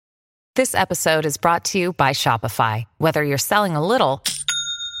This episode is brought to you by Shopify. Whether you're selling a little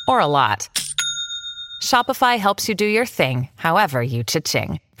or a lot, Shopify helps you do your thing, however you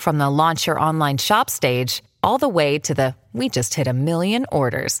cha-ching. From the launch your online shop stage, all the way to the we just hit 1 million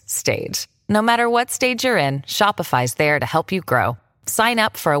orders stage. No matter what stage you're in, Shopify's there to help you grow. Sign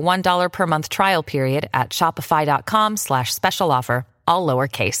up for a $1 per month trial period at shopify.com/special offer, all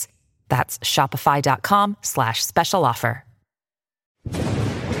lowercase. That's shopify.com/special offer.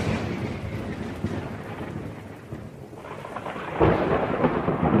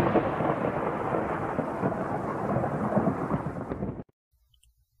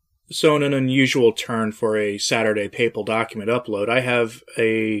 So in an unusual turn for a Saturday papal document upload, I have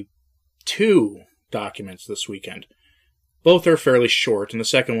two documents this weekend. Both are fairly short, and the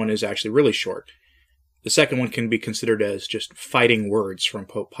second one is actually really short. The second one can be considered as just fighting words from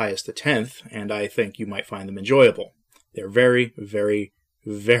Pope Pius X, and I think you might find them enjoyable. They're very, very,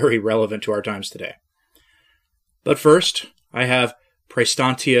 very relevant to our times today. But first, I have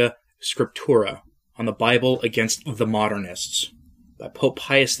Praestantia Scriptura on the Bible against the Modernists by Pope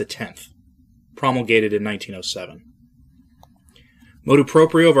Pius X, promulgated in 1907. Motu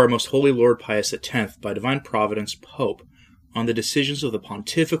proprio of our most holy Lord Pius X, by divine providence, Pope, on the decisions of the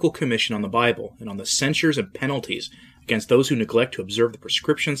Pontifical Commission on the Bible, and on the censures and penalties against those who neglect to observe the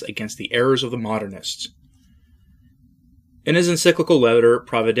prescriptions against the errors of the Modernists. In his encyclical letter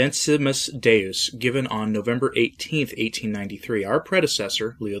Providentissimus Deus, given on November 18, 1893, our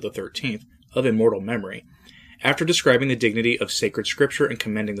predecessor, Leo XIII, of immortal memory, after describing the dignity of sacred scripture and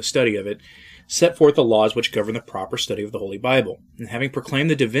commending the study of it, set forth the laws which govern the proper study of the Holy Bible. And having proclaimed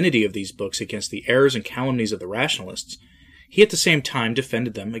the divinity of these books against the errors and calumnies of the rationalists, he at the same time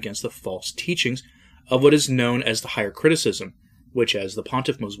defended them against the false teachings of what is known as the higher criticism, which, as the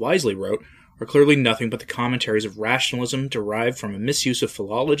pontiff most wisely wrote, are clearly nothing but the commentaries of rationalism derived from a misuse of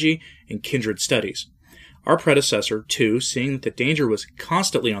philology and kindred studies. Our predecessor, too, seeing that the danger was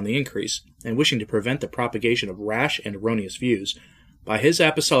constantly on the increase, and wishing to prevent the propagation of rash and erroneous views, by his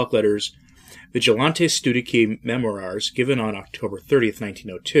apostolic letters Vigilantes Studici Memorars, given on October 30,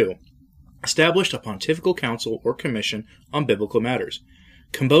 1902, established a pontifical council or commission on biblical matters,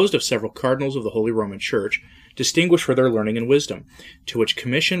 composed of several cardinals of the Holy Roman Church, distinguished for their learning and wisdom, to which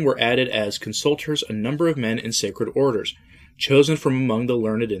commission were added as consultors a number of men in sacred orders, chosen from among the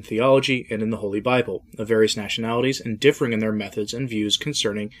learned in theology and in the Holy Bible, of various nationalities, and differing in their methods and views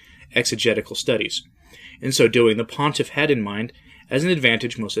concerning exegetical studies. In so doing, the pontiff had in mind, as an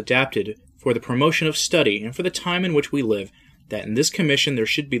advantage most adapted for the promotion of study and for the time in which we live, that in this commission there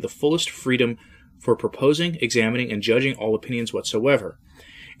should be the fullest freedom for proposing, examining, and judging all opinions whatsoever,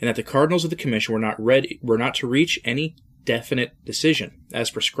 and that the cardinals of the commission were not to reach any definite decision, as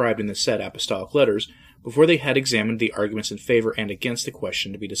prescribed in the said apostolic letters, before they had examined the arguments in favor and against the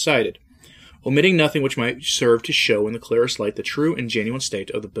question to be decided, omitting nothing which might serve to show in the clearest light the true and genuine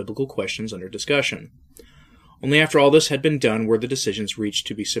state of the biblical questions under discussion. Only after all this had been done were the decisions reached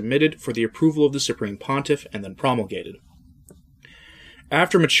to be submitted for the approval of the Supreme Pontiff and then promulgated.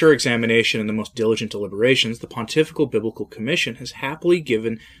 After mature examination and the most diligent deliberations, the Pontifical Biblical Commission has happily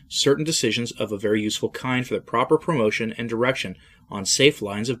given certain decisions of a very useful kind for the proper promotion and direction on safe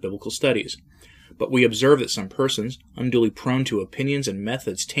lines of biblical studies. But we observe that some persons, unduly prone to opinions and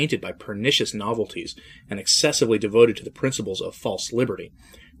methods tainted by pernicious novelties, and excessively devoted to the principles of false liberty,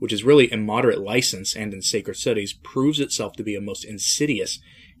 which is really immoderate license and in sacred studies, proves itself to be a most insidious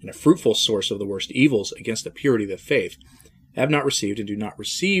and a fruitful source of the worst evils against the purity of the faith, have not received and do not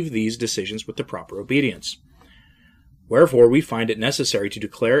receive these decisions with the proper obedience. Wherefore we find it necessary to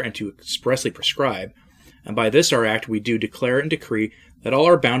declare and to expressly prescribe, and by this our act we do declare and decree that all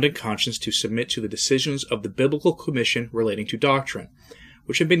are bound in conscience to submit to the decisions of the Biblical Commission relating to doctrine,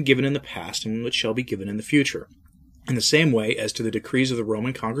 which have been given in the past and which shall be given in the future, in the same way as to the decrees of the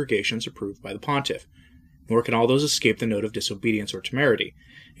Roman congregations approved by the pontiff. Nor can all those escape the note of disobedience or temerity,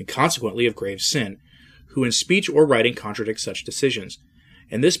 and consequently of grave sin, who in speech or writing contradict such decisions,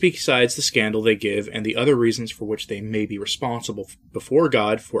 and this besides the scandal they give and the other reasons for which they may be responsible before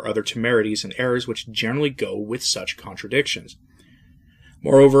God for other temerities and errors which generally go with such contradictions.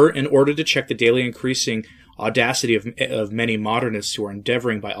 Moreover, in order to check the daily increasing audacity of many modernists who are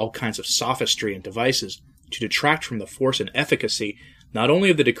endeavoring by all kinds of sophistry and devices to detract from the force and efficacy not only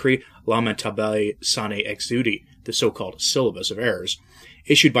of the decree Lamentabile Sane Exudi, the so-called syllabus of errors,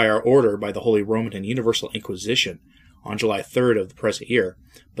 issued by our order by the Holy Roman and Universal Inquisition on July 3rd of the present year,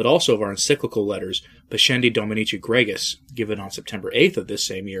 but also of our encyclical letters Pascendi Dominici Gregis, given on September 8th of this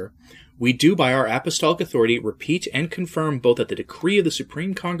same year, we do by our apostolic authority repeat and confirm both that the decree of the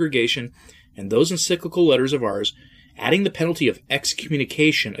Supreme Congregation and those encyclical letters of ours adding the penalty of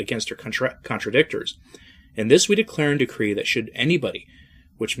excommunication against her contradictors. And this we declare and decree, that should anybody,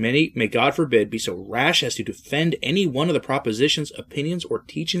 which many may God forbid, be so rash as to defend any one of the propositions, opinions, or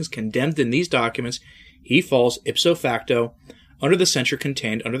teachings condemned in these documents, he falls ipso facto under the censure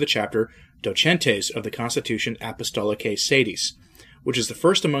contained under the chapter Docentes of the Constitution Apostolicae Sedis, which is the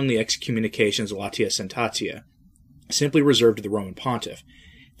first among the excommunications latia sentatia, simply reserved to the Roman pontiff.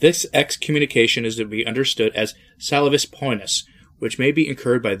 This excommunication is to be understood as salvis poenus, which may be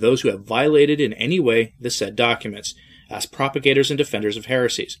incurred by those who have violated in any way the said documents, as propagators and defenders of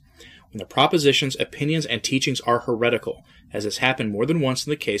heresies, when the propositions, opinions, and teachings are heretical, as has happened more than once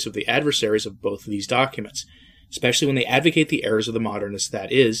in the case of the adversaries of both these documents, especially when they advocate the errors of the modernists,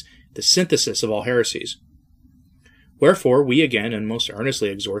 that is, the synthesis of all heresies. Wherefore, we again and most earnestly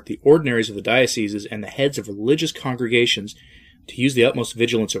exhort the ordinaries of the dioceses and the heads of religious congregations to use the utmost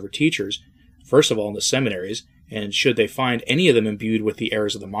vigilance over teachers, first of all in the seminaries, and should they find any of them imbued with the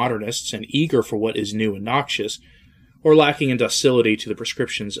errors of the modernists and eager for what is new and noxious, or lacking in docility to the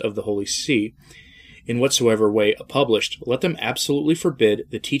prescriptions of the Holy See, in whatsoever way published, let them absolutely forbid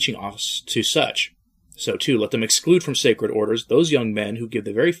the teaching office to such. So, too, let them exclude from sacred orders those young men who give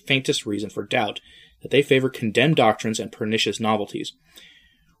the very faintest reason for doubt that they favor condemned doctrines and pernicious novelties.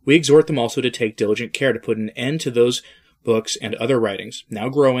 We exhort them also to take diligent care to put an end to those books and other writings, now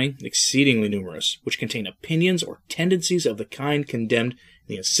growing exceedingly numerous, which contain opinions or tendencies of the kind condemned in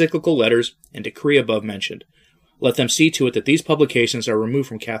the encyclical letters and decree above mentioned. Let them see to it that these publications are removed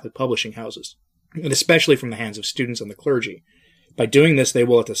from Catholic publishing houses, and especially from the hands of students and the clergy. By doing this, they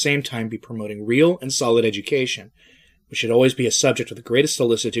will at the same time be promoting real and solid education, which should always be a subject of the greatest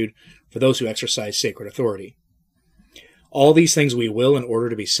solicitude for those who exercise sacred authority. All these things we will, in order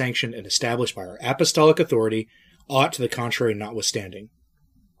to be sanctioned and established by our apostolic authority, ought to the contrary notwithstanding.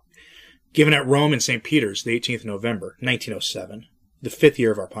 Given at Rome and St. Peter's, the 18th of November, 1907, the 5th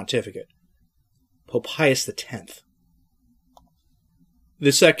year of our pontificate. Pope Pius X.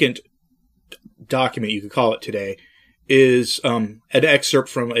 The second document, you could call it today, is an excerpt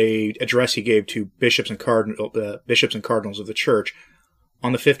from an address he gave to bishops and cardinals of the Church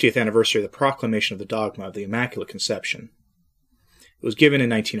on the 50th anniversary of the proclamation of the dogma of the Immaculate Conception. It was given in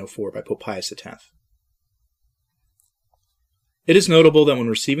 1904 by Pope Pius X. It is notable that when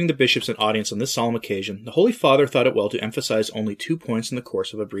receiving the bishops and audience on this solemn occasion, the Holy Father thought it well to emphasize only 2 points in the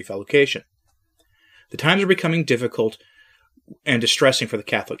course of a brief allocation. The times are becoming difficult and distressing for the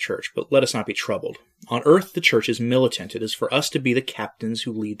Catholic Church, but let us not be troubled. On earth the Church is militant. It is for us to be the captains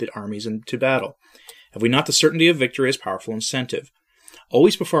who lead the armies into battle. Have we not the certainty of victory as powerful incentive?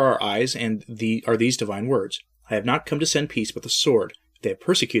 Always before our eyes are these divine words, I have not come to send peace but the sword. If they have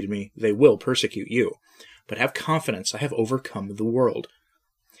persecuted me, they will persecute you. But have confidence, I have overcome the world.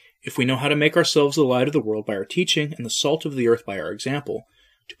 If we know how to make ourselves the light of the world by our teaching and the salt of the earth by our example,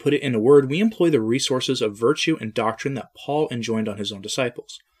 to put it in a word, we employ the resources of virtue and doctrine that Paul enjoined on his own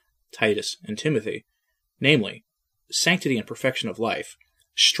disciples, Titus and Timothy, namely, sanctity and perfection of life,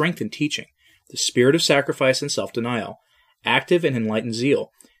 strength in teaching, the spirit of sacrifice and self-denial, active and enlightened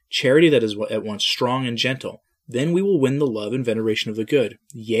zeal, charity that is at once strong and gentle. Then we will win the love and veneration of the good,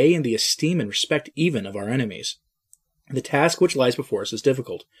 yea, and the esteem and respect even of our enemies. The task which lies before us is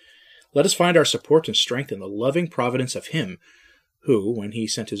difficult. Let us find our support and strength in the loving providence of Him who, when He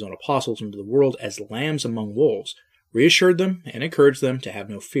sent His own apostles into the world as lambs among wolves, reassured them and encouraged them to have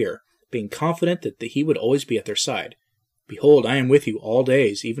no fear, being confident that He would always be at their side. Behold, I am with you all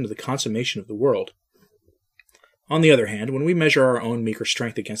days, even to the consummation of the world. On the other hand, when we measure our own meager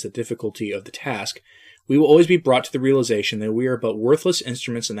strength against the difficulty of the task, we will always be brought to the realization that we are but worthless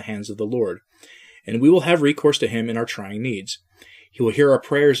instruments in the hands of the Lord, and we will have recourse to Him in our trying needs. He will hear our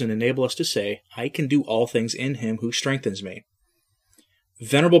prayers and enable us to say, I can do all things in Him who strengthens me.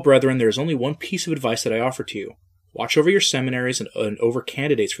 Venerable brethren, there is only one piece of advice that I offer to you. Watch over your seminaries and over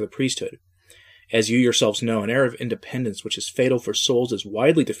candidates for the priesthood. As you yourselves know, an air of independence which is fatal for souls is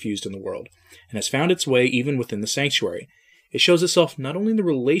widely diffused in the world, and has found its way even within the sanctuary. It shows itself not only in the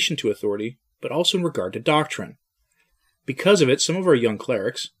relation to authority, but also in regard to doctrine. Because of it, some of our young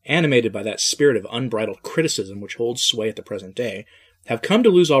clerics, animated by that spirit of unbridled criticism which holds sway at the present day, have come to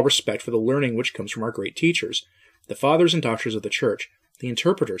lose all respect for the learning which comes from our great teachers, the fathers and doctors of the Church, the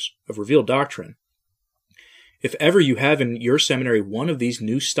interpreters of revealed doctrine. If ever you have in your seminary one of these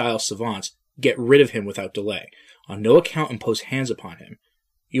new-style savants, get rid of him without delay. On no account impose hands upon him.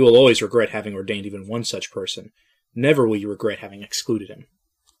 You will always regret having ordained even one such person. Never will you regret having excluded him.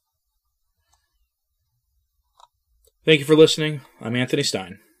 Thank you for listening. I'm Anthony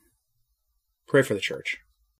Stein. Pray for the Church.